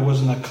founder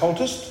was an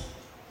occultist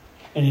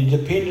and he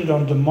depended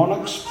on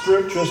demonic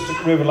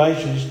spiritualistic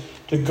revelations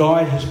to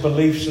guide his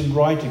beliefs and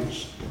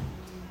writings.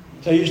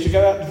 So he used to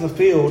go out to the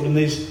field and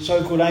these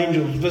so-called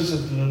angels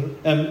visited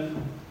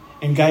him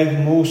and gave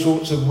him all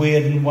sorts of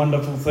weird and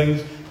wonderful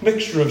things,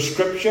 mixture of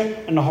scripture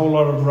and a whole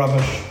lot of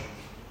rubbish.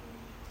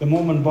 The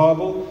Mormon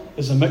Bible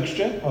is a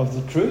mixture of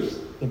the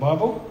truth, the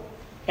Bible,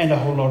 and a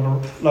whole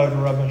load of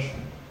rubbish.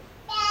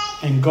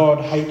 And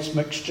God hates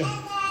mixture.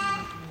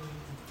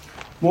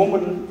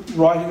 Mormon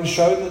writings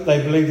show that they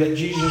believe that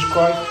Jesus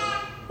Christ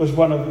was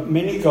one of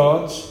many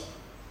gods,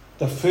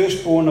 the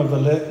firstborn of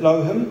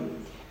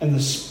Elohim, and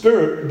the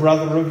spirit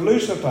brother of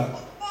Lucifer.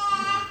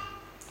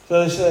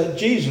 So they say that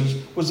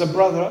Jesus was the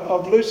brother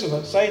of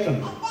Lucifer,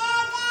 Satan.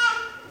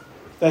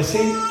 They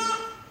say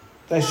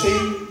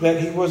that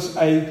he was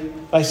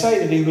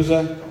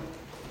a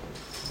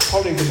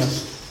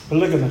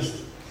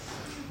polygamist,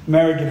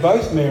 married to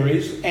both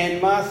Marys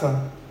and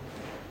Martha.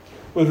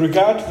 With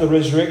regard to the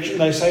resurrection,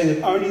 they say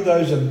that only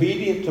those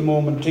obedient to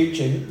Mormon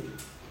teaching,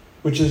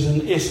 which is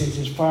in essence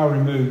is far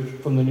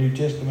removed from the New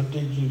Testament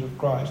teachings of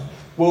Christ,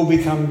 will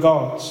become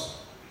gods.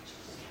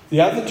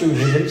 The other two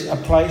heavens are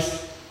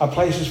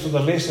places for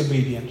the less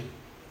obedient.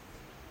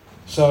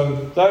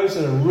 So those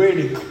that are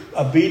really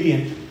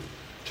obedient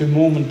to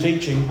Mormon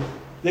teaching,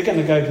 they're going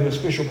to go to a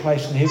special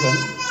place in heaven,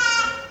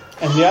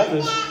 and the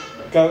others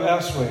go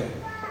elsewhere.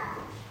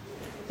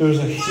 There is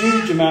a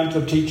huge amount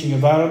of teaching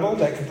available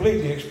that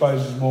completely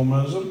exposes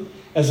Mormonism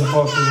as a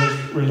false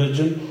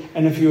religion,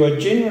 and if you are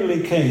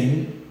genuinely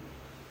keen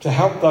to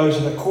help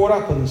those that are caught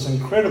up in this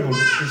incredible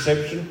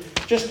deception,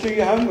 just do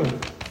your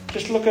homework.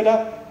 Just look it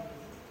up.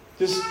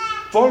 There's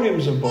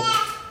volumes of books.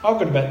 I've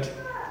got about,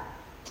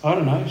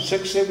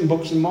 6, 7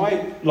 books in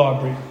my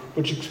library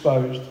which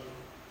exposed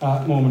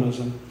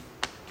Mormonism.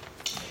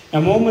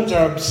 Now, Mormons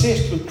are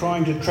obsessed with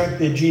trying to track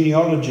their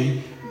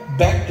genealogy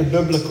back to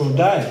biblical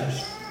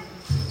days.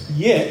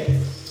 Yet,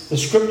 the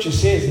scripture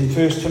says in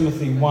 1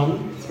 Timothy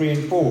 1, 3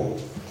 and 4,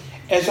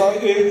 "As I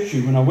urged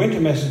you when I went to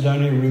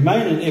Macedonia,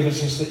 remain in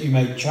Ephesus, that you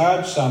may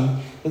charge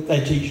some that they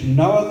teach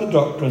no other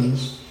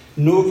doctrines,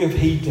 nor give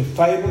heed to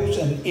fables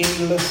and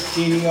endless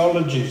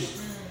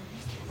genealogies,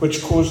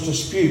 which cause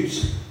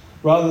disputes,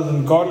 rather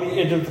than godly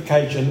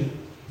edification,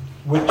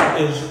 which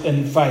is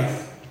in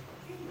faith."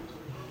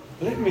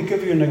 Let me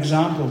give you an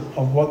example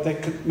of what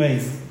that could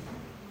mean.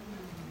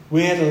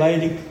 We had a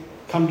lady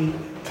come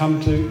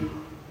to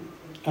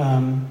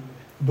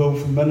Bill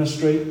for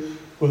ministry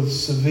with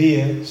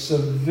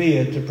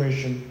severe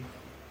depression.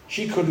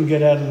 She couldn't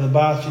get out of the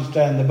bath. She'd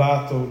stay in the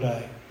bath all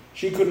day.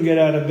 She couldn't get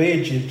out of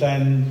bed. She'd stay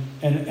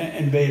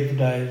in bed for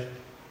days.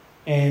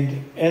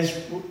 And as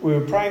we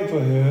were praying for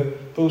her,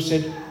 Bill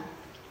said,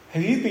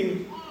 "Have you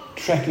been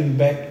tracking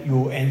back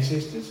your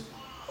ancestors?"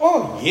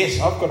 "Oh, yes,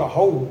 I've got a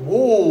whole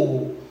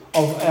wall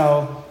of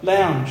our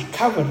lounge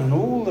covered in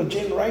all the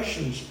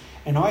generations,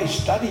 and I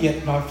study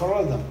it and I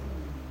follow them."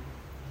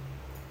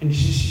 And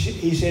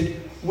he said,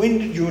 "When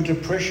did your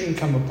depression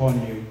come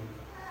upon you?"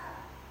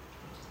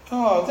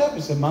 "Oh, that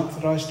was the month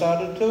that I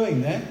started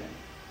doing that."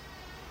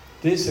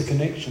 There's the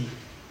connection.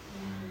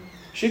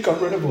 She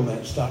got rid of all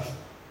that stuff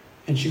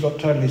and she got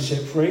totally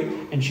set free,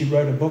 and she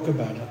wrote a book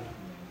about it.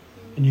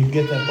 And you can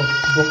get that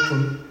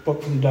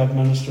book from Dove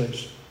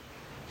Ministries.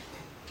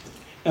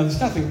 Now, there's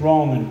nothing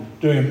wrong in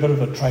doing a bit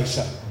of a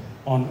tracer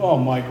on,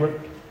 my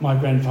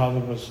grandfather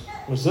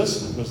was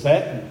this and was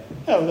that.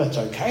 And, that's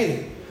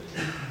okay.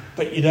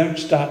 But you don't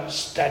start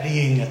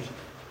studying it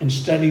and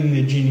studying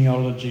the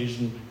genealogies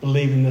and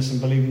believing this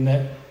and believing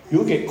that.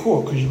 You'll get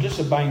caught because you're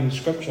disobeying the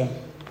scripture.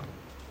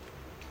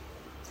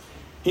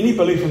 Any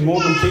belief in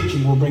Mormon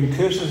teaching will bring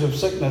curses of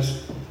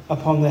sickness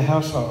upon their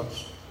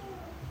households.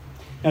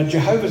 Now,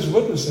 Jehovah's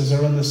Witnesses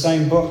are in the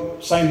same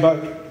boat.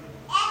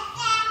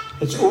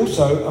 It's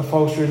also a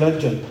false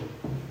religion.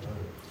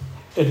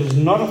 It is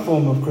not a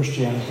form of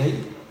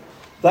Christianity.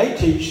 They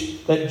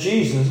teach that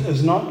Jesus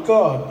is not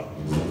God,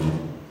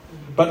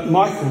 but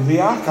Michael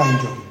the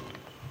Archangel,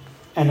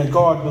 and a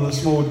God with a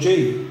small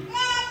g.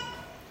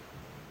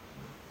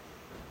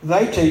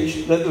 They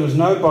teach that there was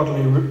no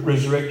bodily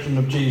resurrection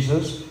of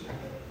Jesus,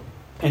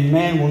 and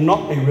man will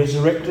not be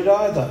resurrected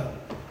either.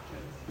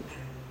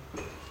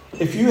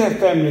 If you have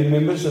family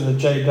members that are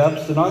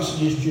J-dubs, then I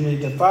suggest you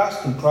need to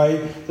fast and pray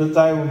that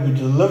they will be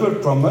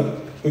delivered from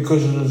it,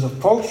 because it is a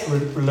false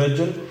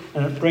religion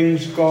and it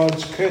brings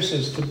God's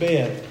curses to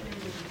bear.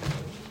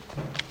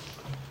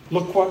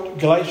 Look what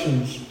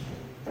Galatians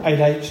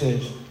 8:8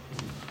 says.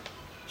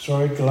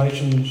 Sorry,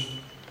 Galatians,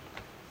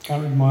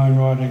 can't read my own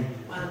writing.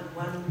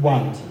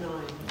 1,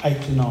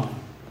 8 to 9.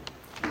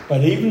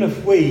 But even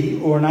if we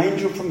or an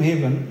angel from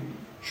heaven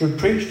should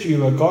preach to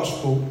you a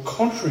gospel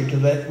contrary to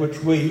that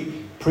which we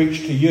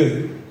preach to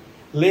you,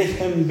 let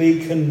him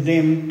be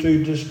condemned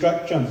to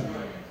destruction.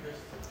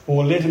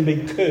 Or let him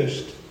be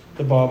cursed,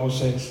 the Bible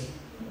says.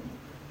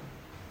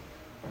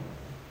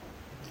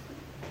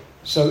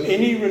 So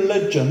any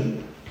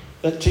religion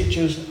that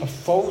teaches a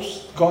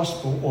false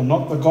gospel, or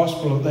not the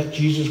gospel that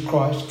Jesus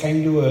Christ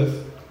came to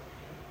earth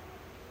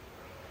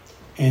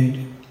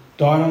and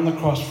died on the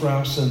cross for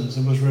our sins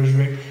and was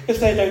resurrected, if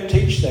they don't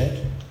teach that,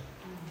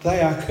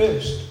 they are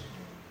cursed.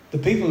 The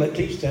people that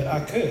teach that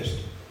are cursed,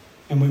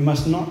 and we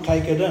must not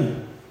take it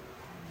in.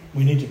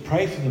 We need to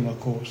pray for them, of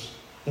course,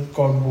 that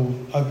God will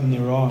open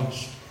their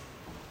eyes.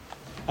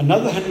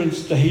 Another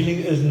hindrance to healing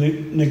is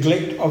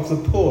neglect of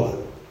the poor.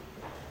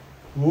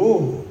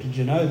 Whoa, did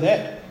you know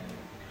that?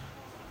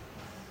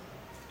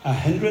 A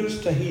hindrance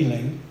to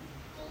healing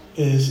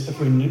is if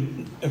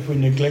we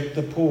neglect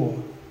the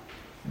poor.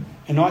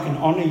 And I can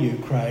honour you,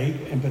 Craig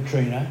and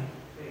Petrina,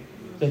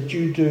 that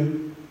you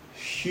do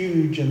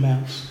huge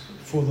amounts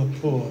for the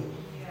poor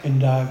in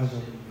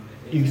Dargaville.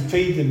 You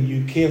feed them,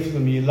 you care for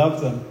them, you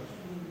love them.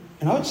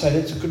 And I would say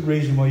that's a good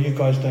reason why you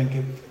guys don't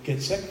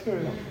get sick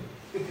very often.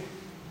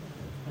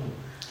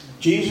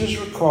 Jesus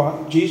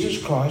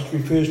Christ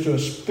refers to a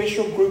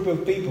special group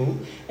of people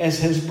as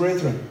his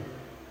brethren.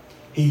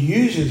 He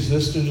uses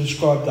this to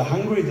describe the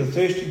hungry, the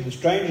thirsty, the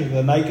stranger,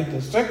 the naked,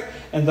 the sick,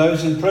 and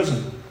those in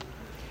prison.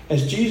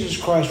 As Jesus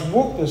Christ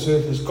walked this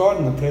earth as God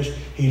in the flesh,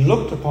 he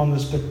looked upon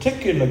this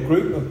particular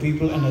group of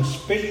people in a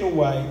special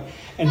way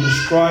and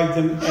described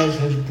them as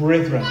his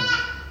brethren.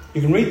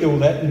 You can read all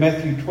that in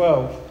Matthew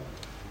 12,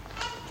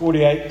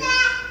 48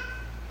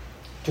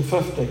 to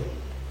 50.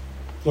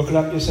 Look it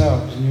up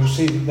yourselves and you'll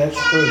see that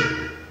that's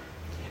true.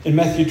 In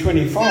Matthew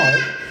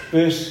 25,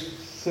 verse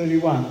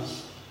 31.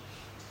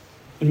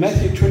 In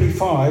Matthew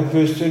 25,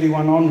 verse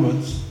 31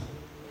 onwards,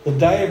 the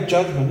day of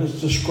judgment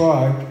is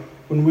described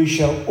when we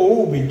shall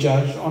all be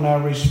judged on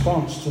our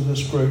response to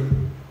this group,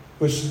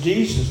 which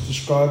Jesus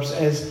describes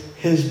as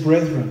his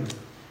brethren.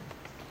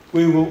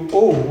 We will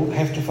all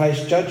have to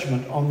face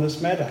judgment on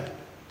this matter.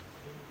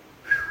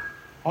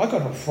 I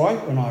got a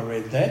fright when I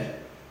read that,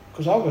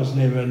 because I was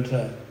never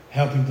into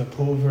helping the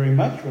poor very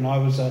much when I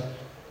was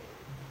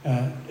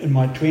in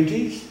my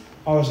 20s.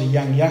 I was a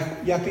young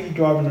yuppie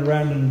driving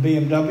around in a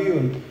BMW,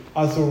 and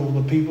I thought all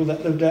the people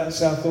that lived out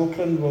South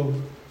Auckland, well,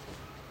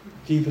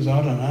 jeepers,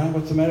 I don't know,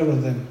 what's the matter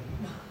with them?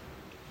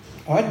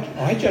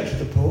 I judged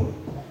the poor,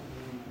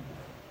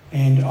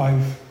 and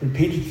I've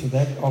repented for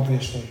that,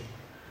 obviously.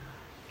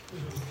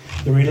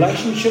 The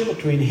relationship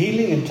between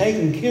healing and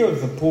taking care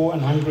of the poor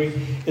and hungry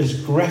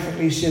is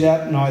graphically set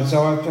out in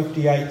Isaiah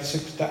 58,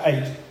 6 to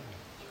 8.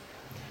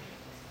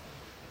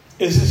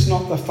 Is this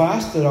not the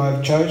fast that I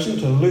have chosen,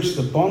 to loose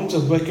the bonds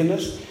of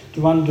wickedness,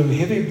 to undo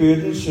heavy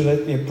burdens, so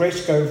that the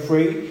oppressed go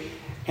free,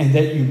 and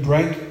that you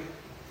break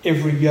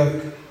every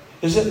yoke?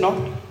 Is it not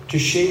to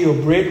share your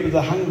bread with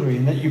the hungry,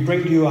 and that you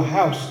bring to your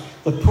house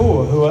the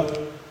poor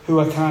who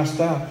are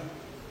cast out?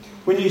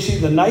 When you see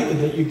the naked,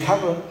 that you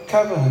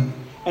cover him,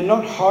 and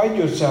not hide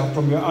yourself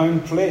from your own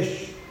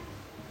flesh.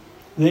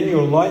 Then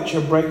your light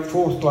shall break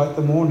forth like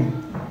the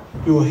morning.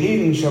 Your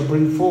healing shall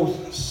bring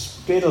forth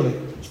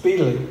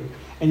speedily,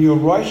 and your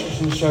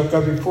righteousness shall go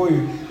before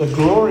you. The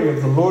glory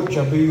of the Lord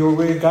shall be your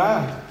rear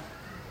guard.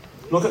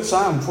 Look at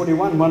Psalm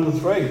 41, 1 to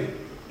 3.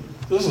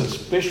 This is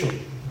special.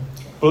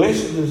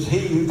 Blessed is he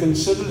who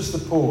considers the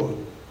poor.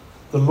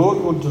 The Lord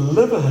will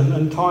deliver him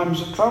in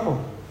times of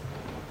trouble.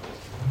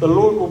 The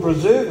Lord will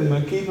preserve him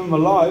and keep him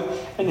alive,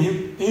 and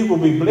he will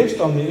be blessed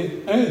on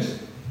the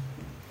earth.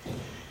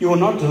 You will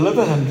not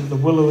deliver him to the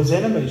will of his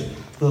enemies.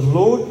 The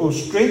Lord will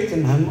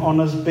strengthen him on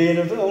his bed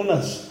of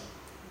illness.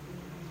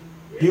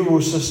 You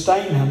will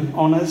sustain him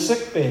on his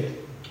sick bed.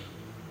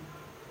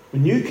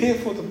 When you care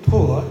for the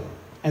poor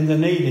and the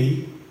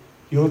needy,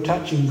 you're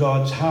touching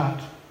God's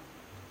heart,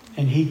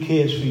 and he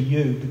cares for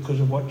you because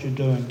of what you're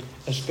doing,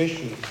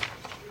 especially.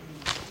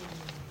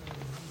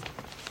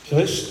 So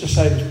let's just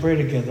say this prayer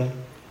together.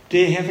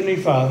 Dear Heavenly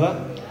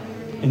Father,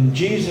 in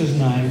Jesus'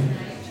 name,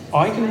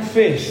 I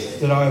confess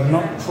that I have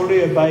not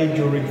fully obeyed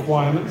your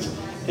requirements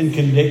in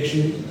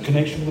connection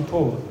with the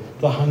poor,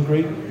 the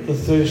hungry, the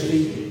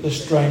thirsty, the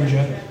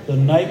stranger, the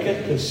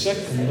naked, the sick,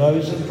 and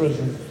those in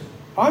prison.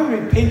 I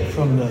repent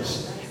from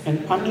this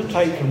and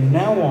undertake from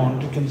now on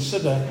to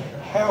consider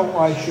how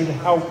I should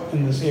help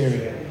in this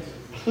area.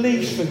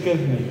 Please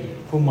forgive me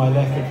for my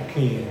lack of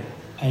care.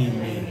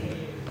 Amen.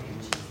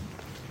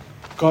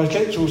 Guys,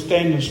 let's all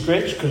stand and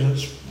stretch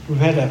because it's We've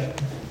had a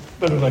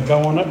bit of a go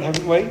on it,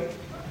 haven't we?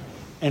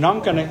 And I'm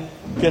going to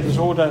get us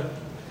all to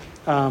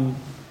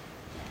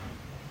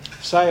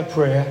say a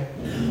prayer.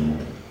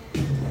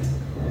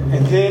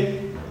 And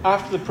then,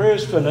 after the prayer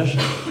is finished,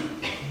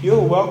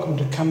 you're welcome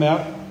to come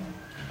out,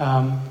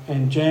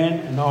 and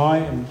Jan and I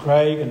and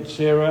Craig and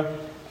Sarah,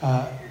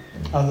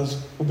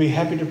 others, will be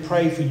happy to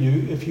pray for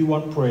you if you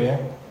want prayer.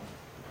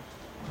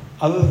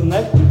 Other than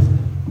that,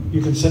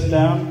 you can sit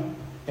down,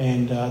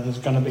 and there's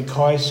going to be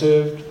kai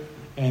served,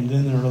 and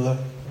then there are the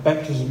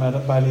baptism out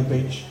at Bailey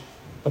Beach.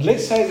 But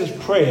let's say this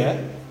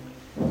prayer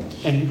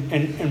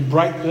and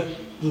break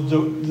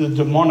the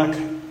demonic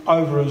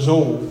over us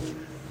all.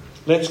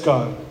 Let's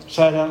go.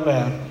 Say it out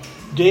loud.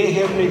 Dear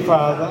Heavenly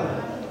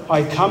Father,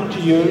 I come to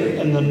you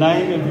in the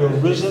name of your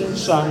risen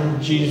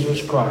Son,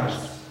 Jesus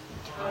Christ.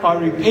 I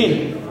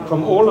repent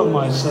from all of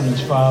my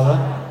sins,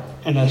 Father,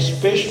 and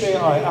especially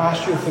I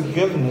ask your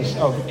forgiveness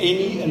of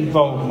any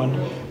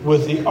involvement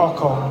with the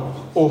occult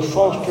or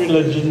false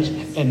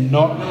religions and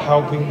not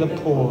helping the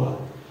poor.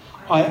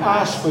 I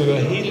ask for your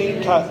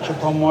healing touch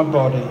upon my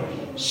body,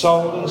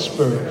 soul and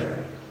spirit.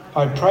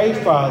 I pray,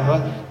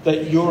 Father,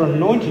 that your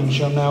anointing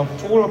shall now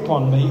fall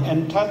upon me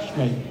and touch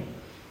me,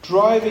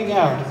 driving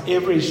out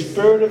every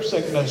spirit of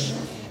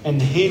sickness and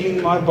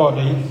healing my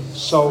body,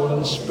 soul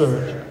and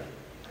spirit.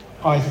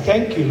 I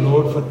thank you,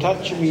 Lord, for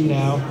touching me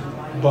now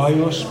by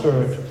your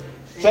Spirit.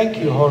 Thank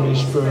you, Holy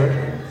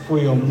Spirit, for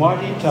your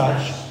mighty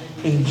touch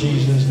in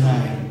Jesus'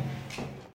 name.